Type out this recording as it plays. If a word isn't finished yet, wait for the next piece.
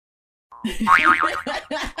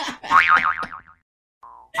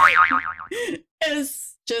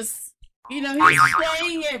It's just, he's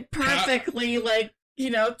playing it perfectly, like,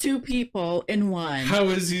 two people in one. How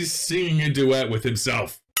is he singing a duet with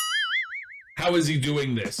himself? How is he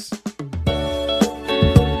doing this?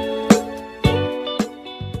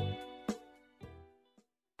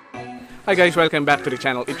 Hi guys, welcome back to the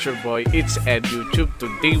channel. It's your boy, it's Ed YouTube.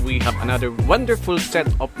 Today we have another wonderful set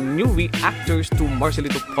of new reactors to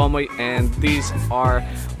Marcelito Pomoy, and these are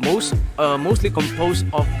mostly composed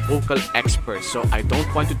of vocal experts. So I don't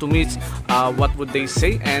want you to miss what would they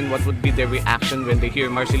say and what would be their reaction when they hear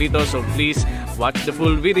Marcelito. So please watch the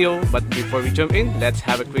full video. But before we jump in, let's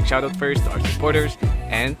have a quick shout out first to our supporters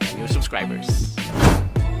and new subscribers.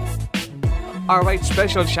 Alright,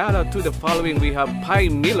 special shout out to the following. We have Pi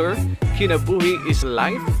Miller, Kinabuhi is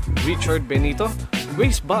Life, Richard Benito,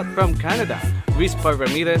 Grace Bott from Canada, Rispa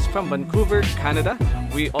Ramirez from Vancouver, Canada.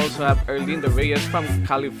 We also have Erlinda Reyes from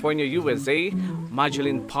California, USA,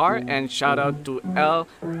 Madeline Parr, and shout out to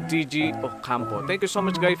LDG Ocampo. Thank you so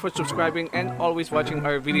much guys for subscribing and always watching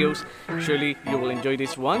our videos. Surely you will enjoy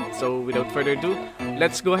this one. So without further ado,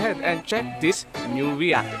 let's go ahead and check these new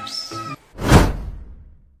reactors.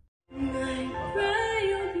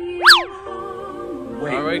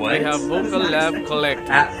 Wait, alright, what? we have Vocal Lab Collective.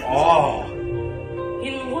 At all.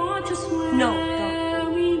 No, don't.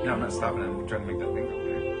 No, I'm not stopping. I'm trying to make that thing go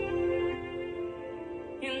there.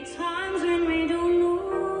 In times when we don't know.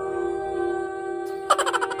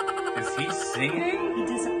 Is he singing? He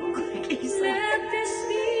doesn't look like he's let this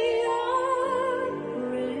be our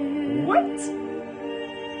prayer. What?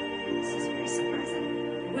 This is very surprising.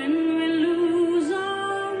 When we lose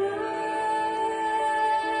our way.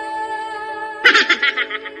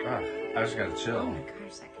 I just gotta chill. Oh my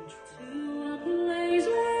gosh, that control. To a place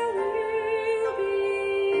where we'll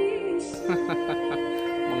be safe.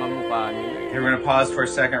 Mga mukha nila. Here, we're gonna pause for a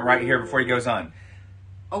second right here before he goes on.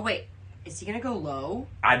 Oh wait, is he gonna go low?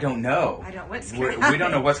 I don't know. I don't. What's We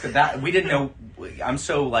don't know what's that. We didn't know. I'm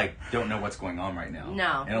so don't know what's going on right now.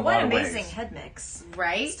 No. In a What lot an of amazing ways. head mix.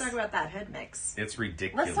 Right? Let's talk about that head mix. It's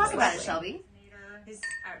ridiculous. Let's talk about it, Shelby. His,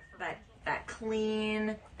 that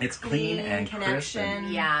clean, It's clean and connection.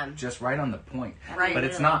 crisp. Yeah. Just right on the point. Right. But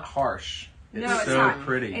it's not harsh. It's No, it's so not.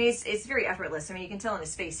 pretty. And it's very effortless. I mean, you can tell in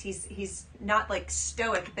his face. He's not like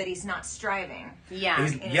stoic, but he's not striving. Yeah.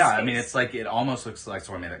 He's- in his yeah, I face. mean, it's like it almost looks like.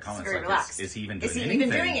 So I made that comment. very It's like, relaxed. is he even doing Is he anything?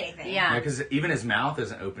 even doing anything? Yeah. Because even his mouth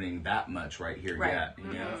isn't opening that much right here Right. yet.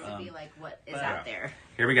 You know. To be like, what is but- out there?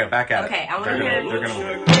 Here we go. Back at Okay, it. I wanna They're hear- gonna. They're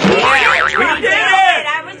gonna. We did it!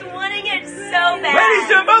 I was wanting it so bad. Ladies,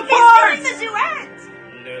 do both He's parts! doing the duet.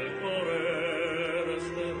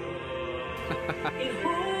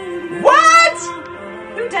 What?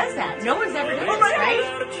 Who does that? No one's ever done Oh this, my right?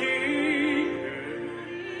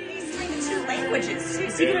 He's doing two languages too.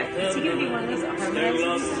 Is he gonna be one of those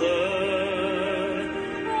harmonizers?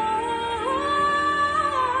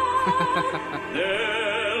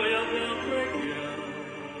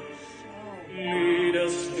 Lead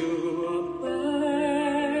us to a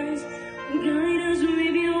place, guide us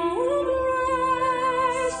with your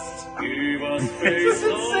grace. Give us faith, is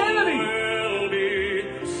insanity. so we'll be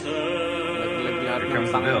saved. Laglag Here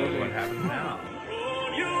comes the bill. What happens now?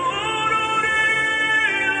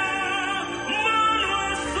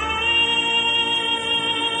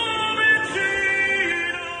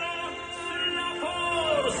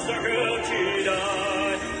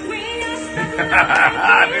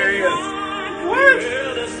 There he is. What?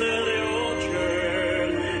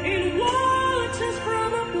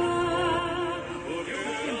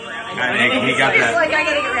 And he got He's that. like, I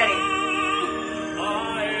gotta get ready.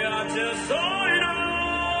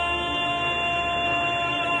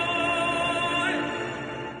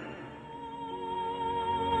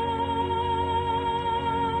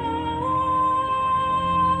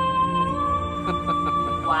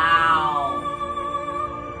 Wow.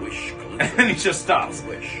 And he just stops.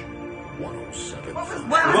 Wish 107. What was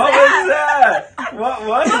What was that? What was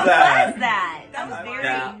What that? was that? That was very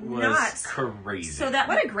That was nuts. crazy. So that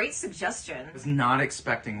What a great suggestion. I was not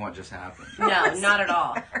expecting what just happened. No, not at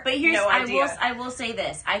all. But here's No idea. I will say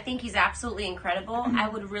this. I think he's absolutely incredible. I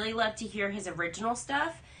would really love to hear his original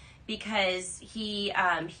stuff because he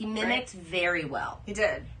mimicked very well. He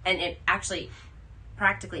did. And it actually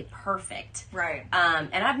practically perfect. Right. And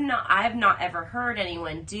I have not ever heard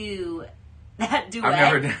anyone do that duet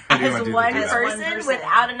never done anyone as do the one duet. person, As one person.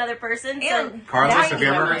 without another person. And Carlos, that have you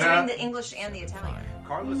ever heard between that? the English and the Italian.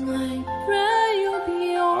 Carlos.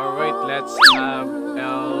 Alright, let's have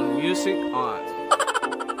music on.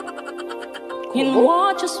 And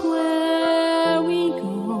watch us where we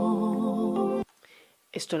go.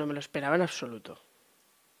 Esto no me lo esperaba en absoluto.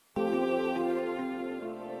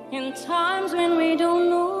 In times when we don't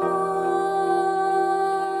know.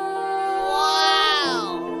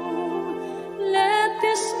 Wow. Let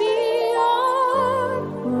this be our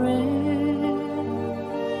prayer.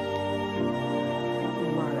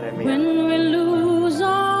 Madre mía. When we lose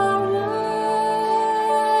our way.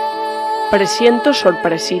 Presiento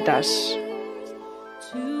sorpresitas.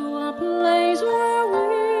 To a place where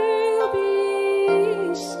we'll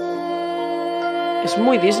be safe. Es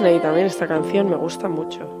muy Disney también esta canción, me gusta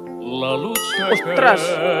mucho. ¡Ostras!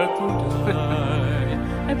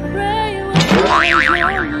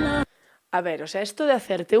 A ver, o sea, esto de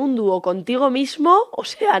hacerte un dúo contigo mismo, o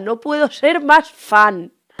sea, no puedo ser más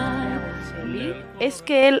fan. Es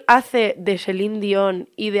que él hace de Celine Dion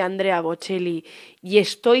y de Andrea Bocelli y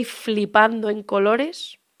estoy flipando en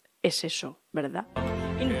colores, es eso, ¿verdad?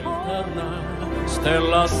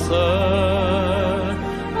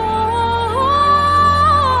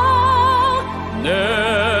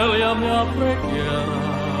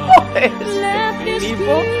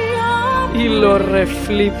 Flipo y lo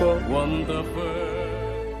reflipo.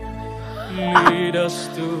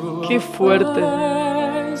 ¡Qué fuerte!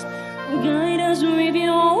 Guide us with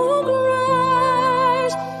your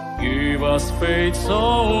grace. Give us faith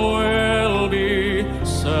so we'll be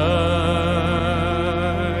saved.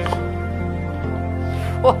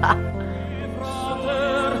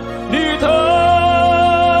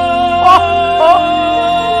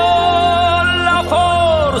 La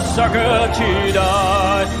forza che ci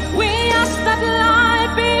dai. We ask that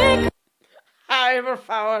life be. A ver, por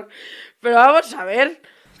favor. Pero vamos a ver.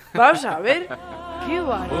 Vamos a ver. ¡Qué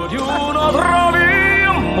barbaridad!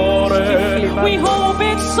 We hope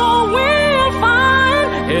it's so we'll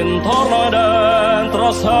find. Intorno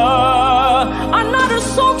dentro sé. Another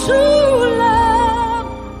soul to love.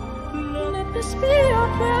 Let this be our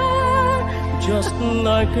prayer. Just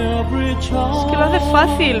like every child. Es que lo hace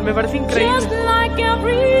fácil, me parece increíble. Just like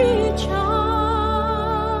every child.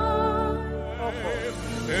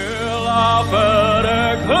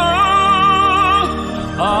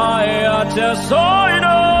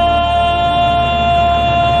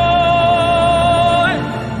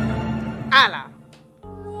 ¡Hala!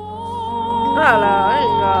 ¡Hala,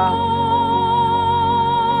 venga!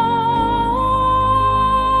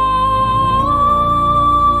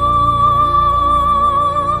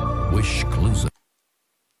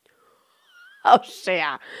 O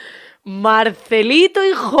sea, Marcelito,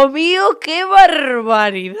 hijo mío, qué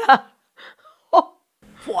barbaridad. Oh,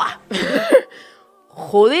 ¡buah!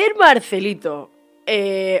 Joder, Marcelito.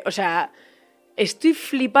 O sea, estoy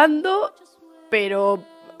flipando, pero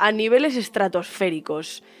a niveles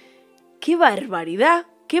estratosféricos. ¡Qué barbaridad!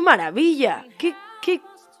 ¡Qué maravilla! ¡Qué!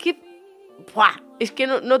 ¡Buah! Es que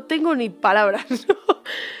no tengo ni palabras.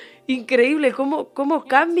 Increíble cómo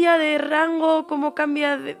cambia de rango, cómo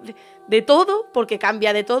cambia de todo, porque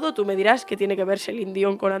cambia de todo. Tú me dirás que tiene que ver Celine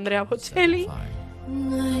Dion con Andrea Bocelli.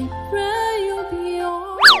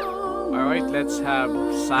 Alright, let's have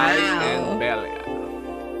Sai and Bella.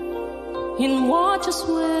 And watch us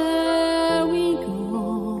where we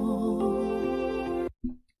go.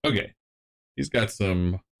 Okay. He's got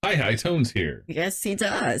some high tones here. Yes, he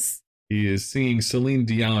does. He is singing Celine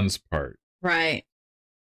Dion's part. Right.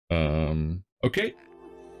 Okay.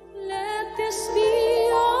 Let this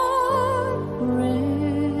be our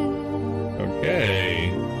prayer.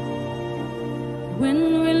 Okay.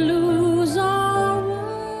 When we lose our way,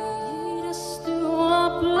 lead us to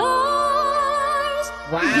a place.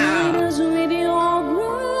 Wow. Guide us with your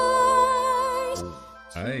grace.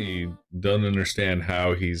 I don't understand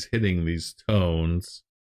how he's hitting these tones.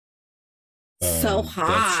 So high.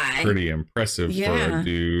 That's pretty impressive for Yeah. a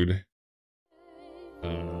dude.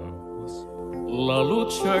 La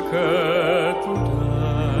luce che tu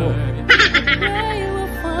dai. Pray we'll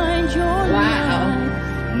find your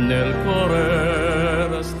light. Nel cuore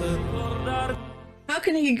resterà. How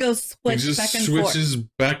can he go He switch just back and switches forth?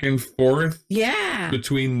 back and forth Yeah.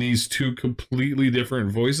 between these two completely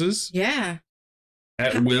different voices Yeah.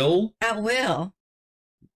 at will, At will.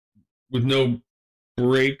 with no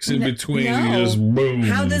breaks in between. no. He just boom.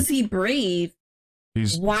 How does he breathe?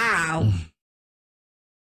 He's Wow.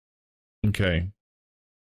 okay.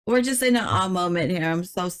 We're just in an awe moment here. I'm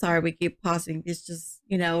so sorry we keep pausing. It's just,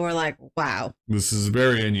 we're like, wow. This is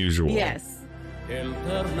very unusual. Yes.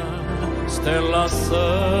 Eterna stella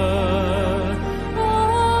sei.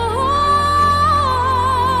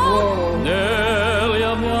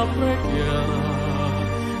 Nella mia preghiera.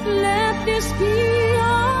 Let this be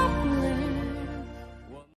our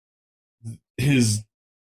prayer. His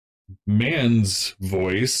man's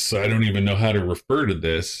voice, I don't even know how to refer to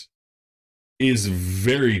this, is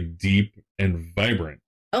very deep and vibrant.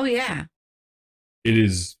 Oh yeah. It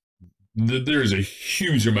is, there's a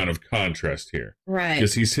huge amount of contrast here. Right.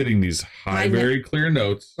 Because he's hitting these high, very clear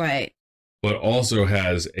notes. Right. But also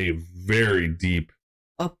has a very deep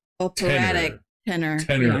operatic tenor.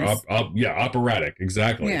 Yes. Operatic,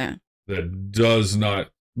 exactly. Yeah. That does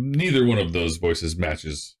not, neither one of those voices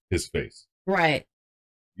matches his face. Right.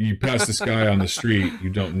 You pass this guy on the street, you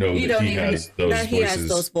don't know that he has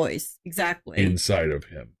those voices exactly inside of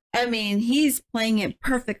him. I mean, he's playing it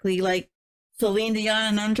perfectly, like Celine, Dion,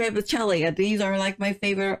 and Andrea Bocelli. These are like my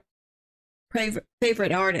favorite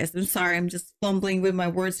artists. I'm sorry, I'm just fumbling with my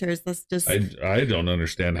words here. Let's just. I don't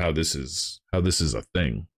understand how this is a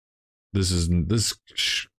thing. This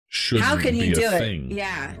shouldn't How can he be do a it? thing.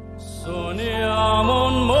 Yeah.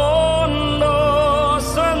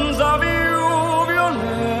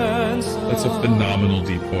 That's a phenomenal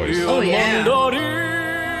deep voice. Oh yeah.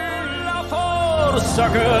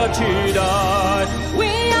 We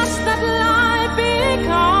ask that life be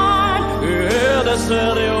kind. Hear the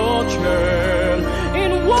stereo churn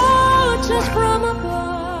in watches from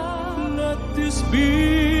above. Let this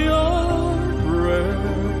be your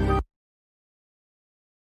prayer.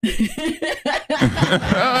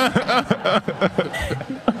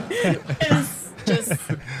 It's just,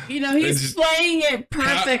 he's playing it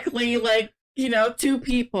perfectly, like, two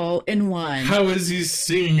people in one. How is he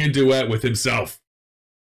singing a duet with himself?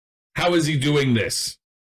 How is he doing this?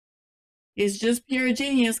 He's just pure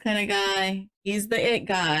genius kind of guy. He's the it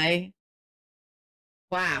guy.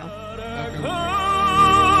 Wow.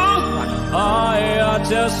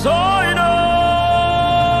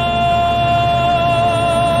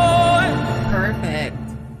 Perfect.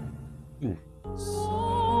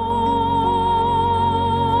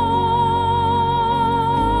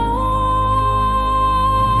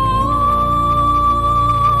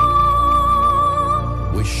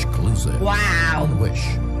 Wish exclusive. Wow. On Wish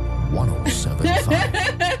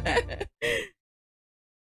 107.5.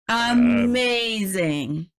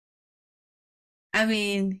 Amazing. I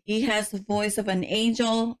mean, he has the voice of an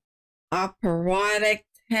angel, operatic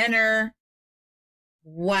tenor.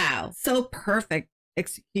 Wow. So perfect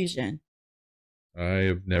execution. I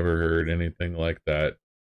have never heard anything like that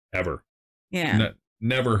ever. Yeah.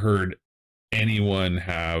 Never heard anyone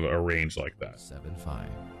have a range like that. 7.5.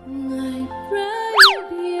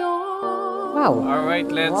 Wow. All right,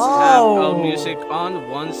 let's have our music on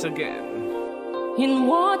once again. Pues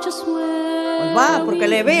va, porque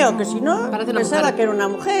le veo, que si no, Parece una pensaba mujer. que era una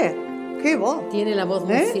mujer. ¡Qué voz! Tiene la voz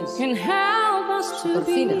muy fina. Súper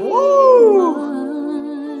fina.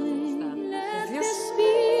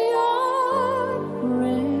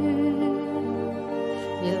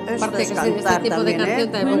 Y Esto aparte es que cantar este tipo de también, canción ¿eh?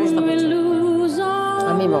 también me gusta mucho.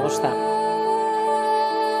 A mí me gusta.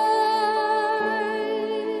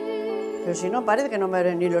 Pero si no, parece que no me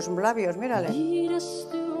ven ni los labios, mírale.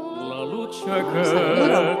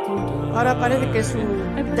 Ahora parece que es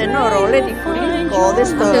un tenor o lénico de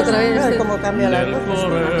estos. Hace otra vez, Mira cómo cambia las voces.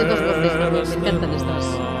 Hace dos voces también, me encantan estas.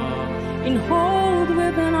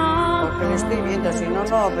 Porque le estoy viendo, si no,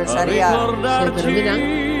 no pensaría Sí, pero mira,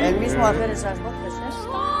 el mismo hacer esas voces.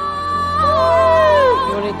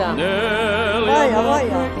 qué bonita. Vaya,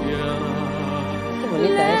 vaya. Qué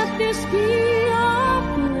bonita es.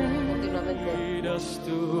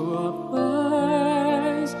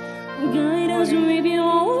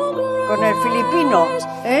 Con el filipino,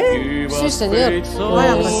 ¿eh? Sí, señor.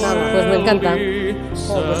 Vaya pasada. Pues me encanta. Oh,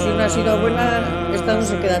 pues si no ha sido buena, esta no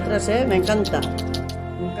se queda atrás, ¿eh? Me encanta. Me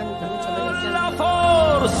encanta.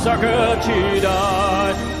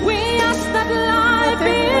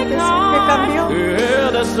 ¿Qué cambio? Pues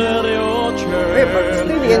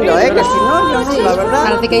estoy viendo, que si no, yo no, la verdad.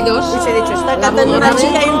 Parece que hay dos. Hubiese dicho, está La cantando una voz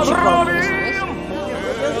chica y un chico. Eso es.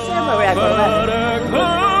 Yo ya me voy a acordar. Ya verás.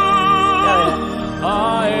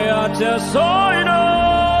 Oh,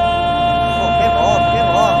 qué voz, qué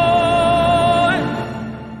voz.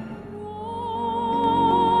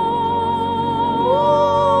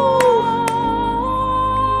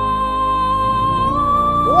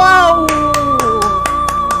 ¡Wow!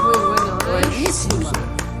 Muy bueno, ¿eh? Buenísima.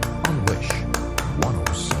 On Wish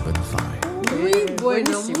 107.5. Muy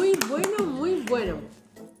bueno, muy bueno, muy bueno.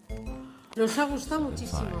 Nos ha gustado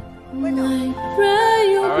muchísimo. Bueno.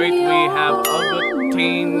 All right, we have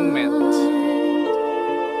entertainment.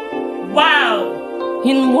 Wow!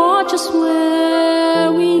 In watches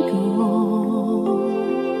where we go,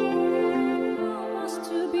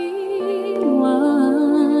 to be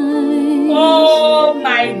wise. Oh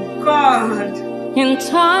my God! In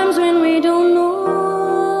times when we don't know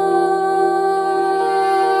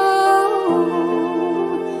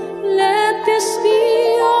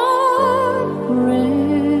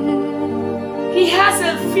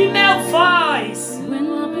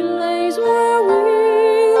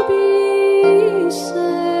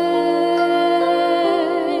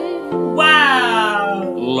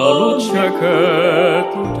cerca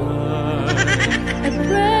tu dai. I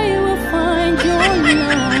pray you will find your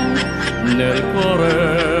light. Nel cuore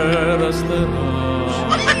resterà.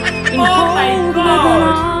 Oh my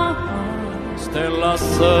God! Stella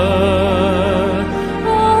se.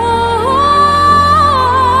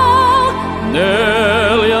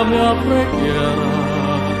 Negli mia preghiera.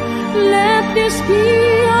 Let this be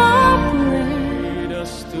our prayer. Lead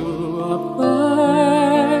us to a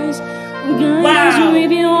place. Guide us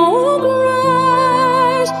with your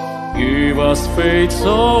grace. Give us faith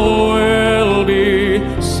so we'll be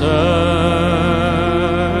saved.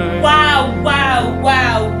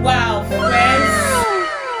 Wow, friends.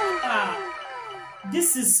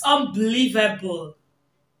 This is unbelievable.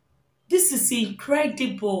 This is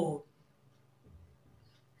incredible.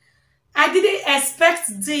 I didn't expect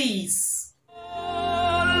this.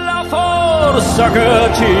 La forza che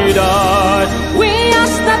ci dai. We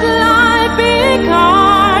ask that life be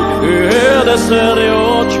kind. Ed essere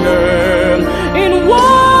ocean in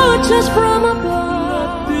watches from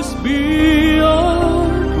above. Let this be our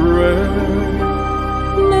prayer.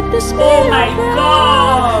 Let this be Oh my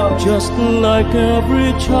God! just like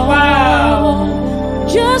every child. Wow!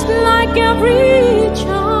 Just like every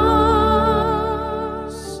child.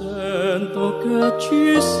 Sento che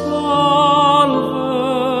ci salva.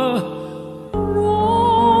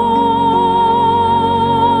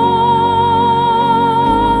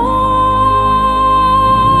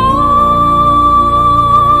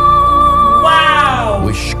 Wow!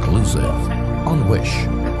 Wish exclusive on Wish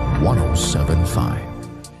 1075.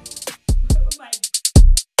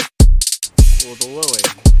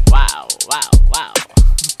 Wow, wow, wow.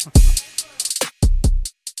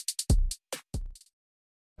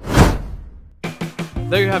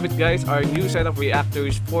 There you have it, guys, our new set of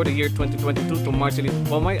reactors for the year 2022 to Marcelito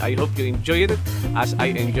Pomoy. I hope you enjoyed it as I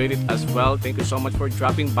enjoyed it as well. Thank you so much for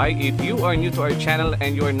dropping by. If you are new to our channel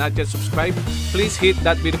and you are not yet subscribed, please hit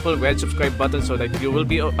that beautiful red subscribe button so that you will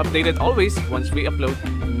be updated always once we upload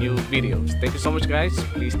new videos. Thank you so much, guys.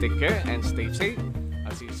 Please take care and stay safe.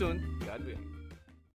 I'll see you soon.